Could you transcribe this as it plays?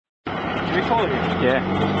recording?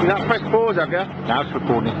 Yeah. You not press pause, have you? Now it's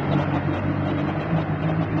recording.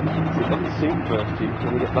 See if I can sing first, Jim, so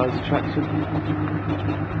we get loads of traction.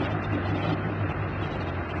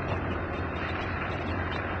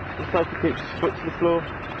 Just like to keep his foot to the floor.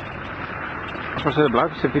 That's what I said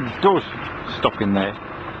about if it does stop in there,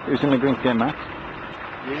 it was in the green game match.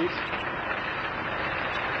 Yes.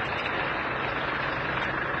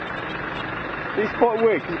 It's quite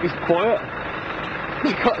weird because it's quiet.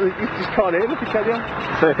 You just can't hear anything, can you?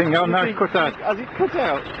 So I think, oh no, it's cut out. Has it cut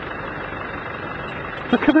out?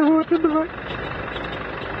 Look at the water in the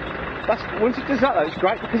back. Once it does that though, it's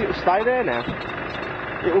great because it will stay there now.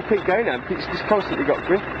 It will keep going now because it's just constantly got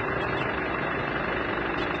grip.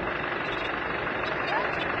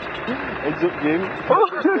 Heads up, Jim.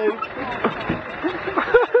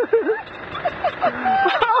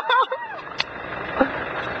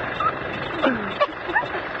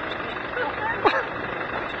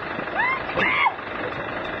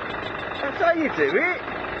 That's how you do it.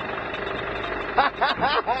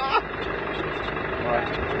 Right.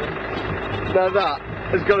 Now that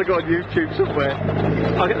has got to go on YouTube somewhere.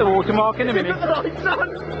 I'll get the watermark in a minute. Put the lights on.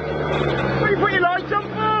 What do you put your lights on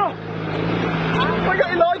for? What you got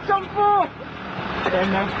your lights on for? I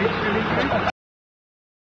don't know.